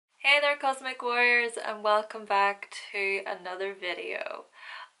and welcome back to another video.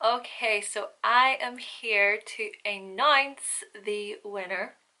 Okay, so I am here to announce the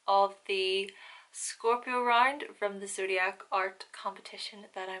winner of the Scorpio round from the Zodiac art competition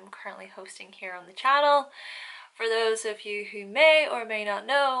that I'm currently hosting here on the channel. For those of you who may or may not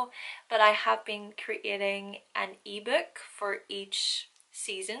know, but I have been creating an ebook for each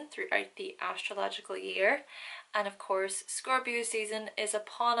season throughout the astrological year. And of course, Scorpio season is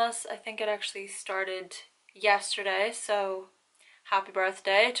upon us. I think it actually started yesterday, so happy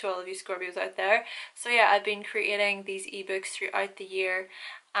birthday to all of you Scorpios out there. So yeah, I've been creating these ebooks throughout the year,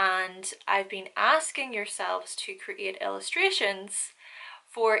 and I've been asking yourselves to create illustrations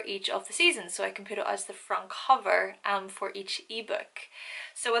for each of the seasons, so I can put it as the front cover for each ebook.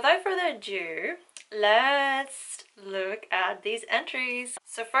 So without further ado, let's look at these entries.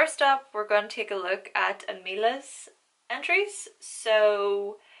 So first up, we're going to take a look at Amila's entries.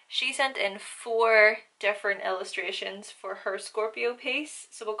 So she sent in 4 different illustrations for her Scorpio piece.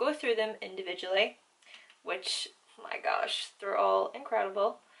 So we'll go through them individually, which, my gosh, they're all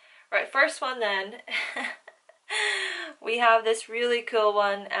incredible. Right, first one then. We have this really cool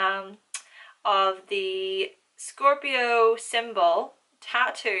one of the Scorpio symbol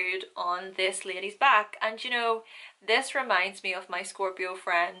tattooed on this lady's back, and you know, this reminds me of my Scorpio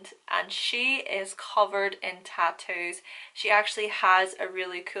friend, and she is covered in tattoos. She actually has a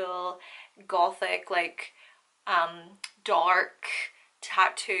really cool gothic, like dark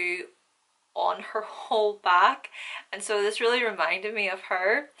tattoo on her whole back, and so this really reminded me of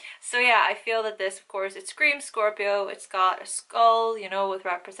her. So yeah, I feel that this, of course, it screams Scorpio. It's got a skull, you know, with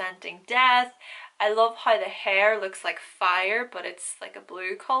representing death. I love how the hair looks like fire, but it's like a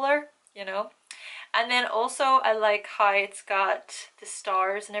blue color, you know. And then also I like how it's got the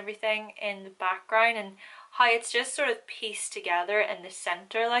stars and everything in the background, and how it's just sort of pieced together in the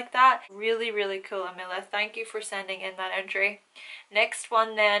center like that. Really, really cool, Amila. Thank you for sending in that entry. Next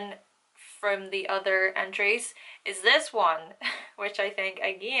one then from the other entries is this one, which I think,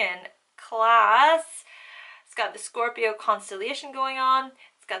 again, class. It's got the Scorpio constellation going on.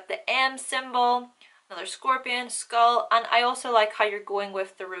 It's got the M symbol, another scorpion, skull, and I also like how you're going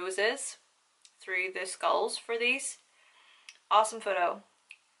with the roses through the skulls for these. Awesome photo.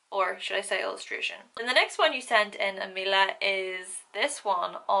 Or should I say illustration. And the next one you sent in, Amila, is this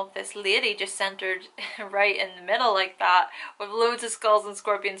one of this lady just centered right in the middle like that, with loads of skulls and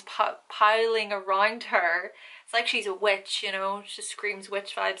scorpions piling around her. It's like she's a witch, you know, she just screams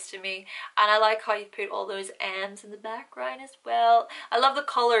witch vibes to me. And I like how you put all those M's in the background as well. I love the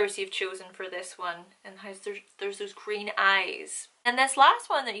colours you've chosen for this one, and how there's those green eyes. And this last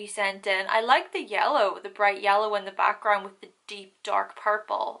one that you sent in, I like the yellow, the bright yellow in the background with the deep dark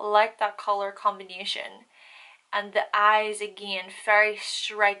purple. I like that colour combination. And the eyes, again, very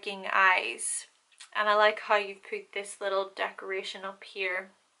striking eyes. And I like how you put this little decoration up here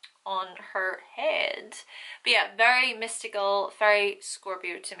on her head. But yeah, very mystical, very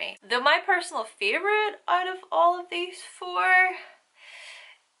Scorpio to me. Though my personal favourite out of all of these 4,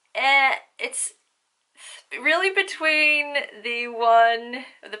 it's really between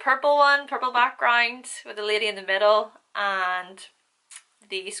the purple one, purple background with the lady in the middle, and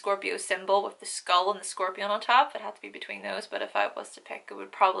the Scorpio symbol with the skull and the scorpion on top. It had to be between those, but if I was to pick, it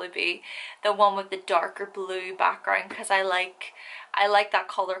would probably be the one with the darker blue background, because I like that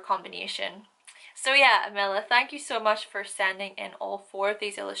color combination. So yeah, Amila, thank you so much for sending in all 4 of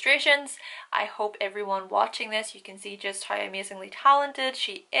these illustrations. I hope everyone watching this, you can see just how amazingly talented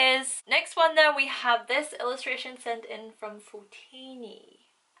she is. Next one then, we have this illustration sent in from Fotini.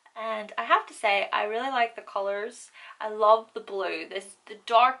 And I have to say, I really like the colours. I love the blue, the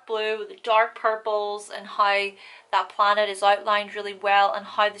dark blue with the dark purples, and how that planet is outlined really well, and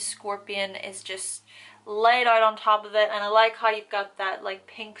how the scorpion is just laid out on top of it. And I like how you've got that like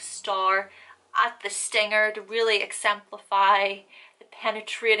pink star at the stinger to really exemplify the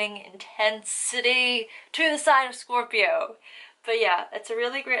penetrating intensity to the sign of Scorpio. But yeah, it's a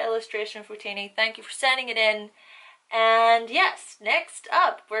really great illustration, Fotini. Thank you for sending it in. And yes, next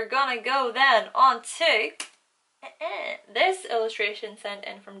up, we're gonna go then on to this illustration sent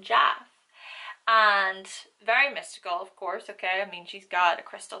in from Jaff. And very mystical, of course, okay? I mean, she's got a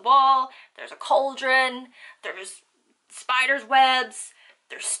crystal ball, there's a cauldron, there's spiders' webs,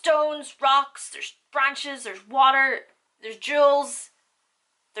 there's stones, rocks, there's branches, there's water, there's jewels,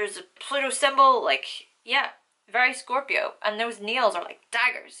 there's a Pluto symbol, like, yeah, very Scorpio. And those nails are like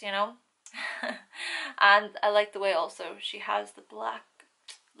daggers, you know? And I like the way also she has the black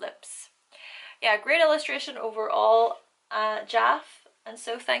lips. Yeah, great illustration overall, Jaff, and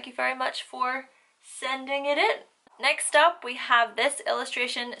so thank you very much for sending it in. Next up, we have this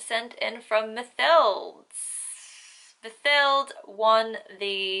illustration sent in from Mathilde. Mathilde won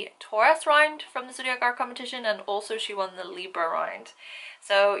the Taurus round from the Zodiac art competition, and also she won the Libra round.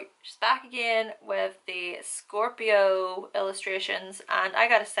 So she's back again with the Scorpio illustrations, and I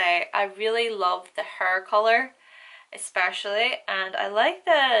gotta say, I really love the hair color especially, and I like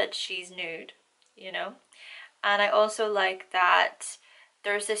that she's nude, you know, and I also like that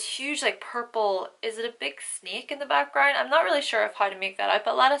there's this huge like purple, is it a big snake in the background? I'm not really sure of how to make that out,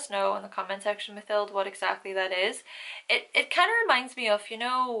 but let us know in the comment section, Mathilde, what exactly that is. It kind of reminds me of, you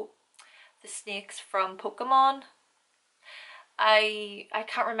know, the snakes from Pokemon. I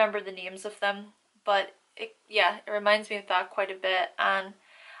can't remember the names of them, but yeah, it reminds me of that quite a bit. And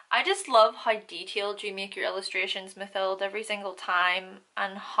I just love how detailed you make your illustrations, Mathilde, every single time,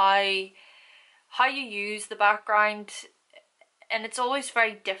 and how you use the background. And it's always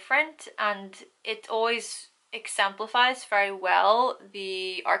very different, and it always exemplifies very well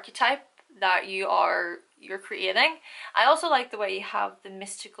the archetype that you're creating. I also like the way you have the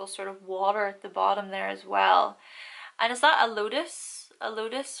mystical sort of water at the bottom there as well. And is that a lotus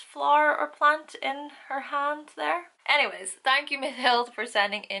flower or plant in her hand there? Anyways, thank you, Mathilde, for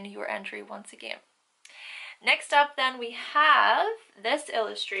sending in your entry once again. Next up then, we have this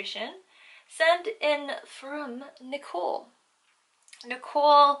illustration sent in from Nicole.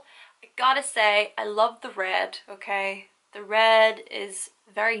 Nicole, I gotta say, I love the red, okay? The red is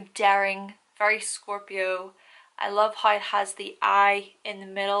very daring, very Scorpio. I love how it has the eye in the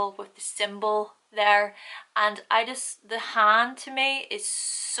middle with the symbol there, and the hand to me is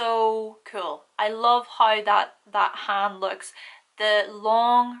so cool. I love how that hand looks. The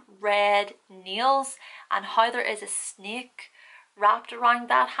long red nails and how there is a snake wrapped around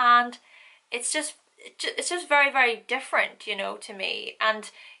that hand. It's just very, very different, you know, to me.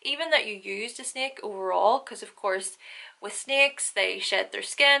 And even that you used a snake overall, because of course with snakes they shed their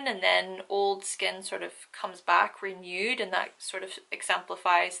skin and then old skin sort of comes back renewed, and that sort of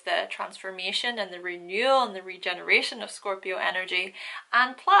exemplifies the transformation and the renewal and the regeneration of Scorpio energy.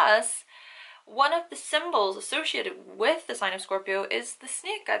 And plus, one of the symbols associated with the sign of Scorpio is the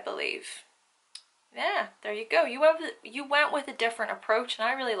snake, I believe. Yeah, there you go. You went with a different approach, and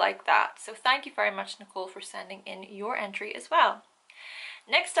I really like that. So thank you very much, Nicole, for sending in your entry as well.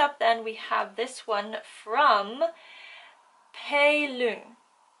 Next up then, we have this one from Peilun.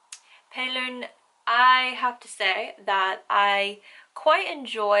 Peilun, I have to say that I quite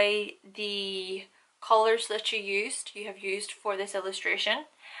enjoy the colors that you have used for this illustration.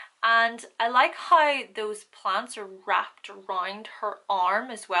 And I like how those plants are wrapped around her arm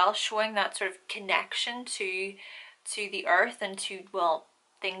as well, showing that sort of connection to the earth and to, well,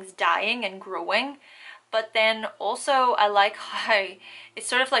 things dying and growing. But then also I like how it's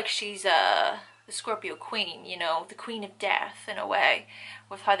sort of like she's the Scorpio queen, you know, the queen of death in a way,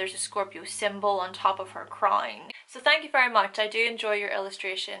 with how there's a Scorpio symbol on top of her crown. So thank you very much. I do enjoy your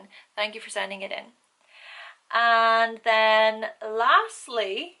illustration. Thank you for sending it in. And then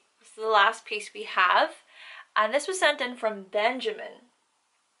lastly, this is the last piece we have, and this was sent in from Benjamin.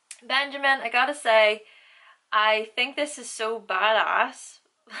 Benjamin, I gotta say, I think this is so badass.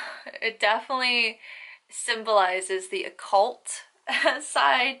 It definitely symbolizes the occult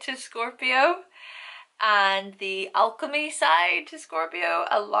side to Scorpio and the alchemy side to Scorpio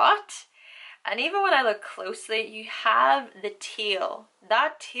a lot. And even when I look closely, you have the tail.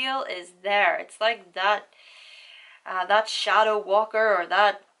 That tail is there. It's like that shadow walker, or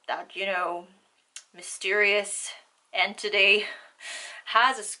that you know, mysterious entity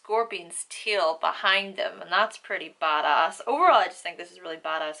has a scorpion's tail behind them, and that's pretty badass. Overall, I just think this is a really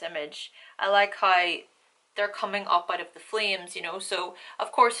badass image. I like how they're coming up out of the flames, you know. So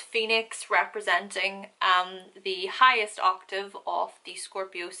of course, Phoenix representing the highest octave of the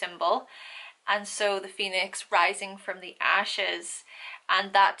Scorpio symbol, and so the Phoenix rising from the ashes.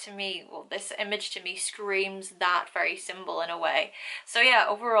 And that to me, well, this image to me screams that very symbol in a way. So yeah,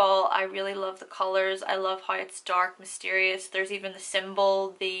 overall, I really love the colors. I love how it's dark, mysterious. There's even the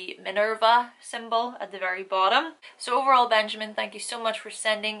symbol, the Minerva symbol at the very bottom. So overall, Benjamin, thank you so much for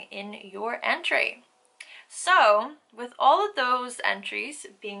sending in your entry. So with all of those entries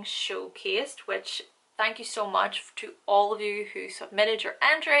being showcased, which thank you so much to all of you who submitted your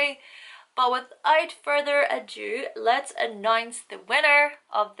entry. But without further ado, let's announce the winner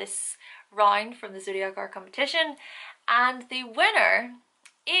of this round from the Zodiac art competition. And the winner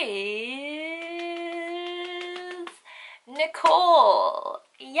is Nicole.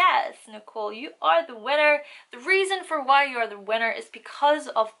 Yes, Nicole, you are the winner. The reason for why you are the winner is because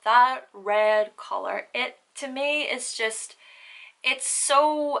of that red color. It, to me, is just, it's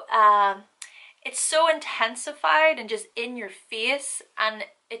so it's so intensified and just in your face, and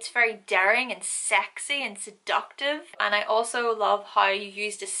it's very daring and sexy and seductive. And I also love how you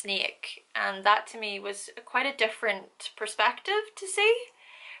used a snake, and that to me was quite a different perspective to see.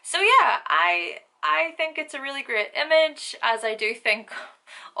 So yeah, I think it's a really great image, as I do think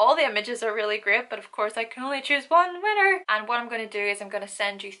all the images are really great, but of course I can only choose one winner. And what I'm going to do is I'm going to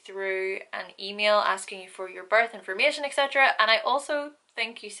send you through an email asking you for your birth information, etc. And I also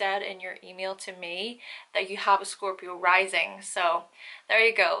think you said in your email to me that you have a Scorpio rising, so there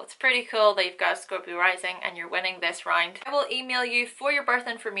you go. It's pretty cool that you've got a Scorpio rising and you're winning this round. I will email you for your birth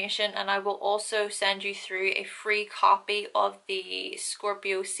information, and I will also send you through a free copy of the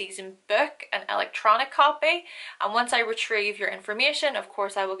Scorpio season book, an electronic copy. And once I retrieve your information, of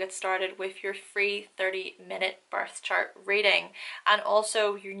course I will get started with your free 30-minute birth chart reading. And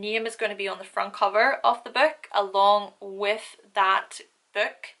also your name is going to be on the front cover of the book, along with that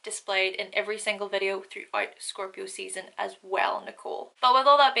book displayed in every single video throughout Scorpio season as well, Nicole. But with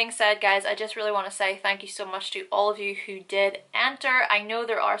all that being said, guys, I just really want to say thank you so much to all of you who did enter. I know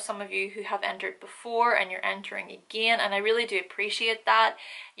there are some of you who have entered before and you're entering again, and I really do appreciate that.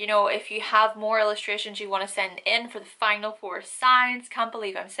 You know, if you have more illustrations you want to send in for the final 4 signs, can't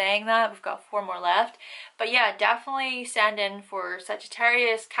believe I'm saying that, we've got 4 more left. But yeah, definitely send in for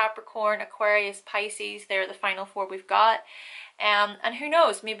Sagittarius, Capricorn, Aquarius, Pisces. They're the final 4 we've got. And who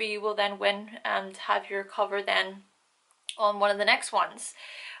knows, maybe you will then win and have your cover then on one of the next ones.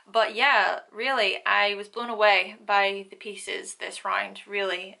 But yeah, really, I was blown away by the pieces this round.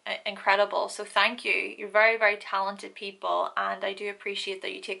 Really incredible. So thank you. You're very, very talented people, and I do appreciate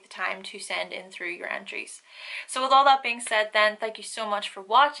that you take the time to send in through your entries. So with all that being said then, thank you so much for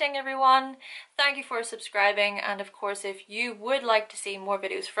watching, everyone. Thank you for subscribing, and of course, if you would like to see more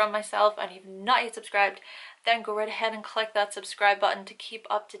videos from myself and you've not yet subscribed, then go right ahead and click that subscribe button to keep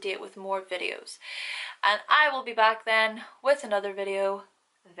up to date with more videos. And I will be back then with another video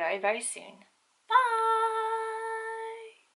very, very soon.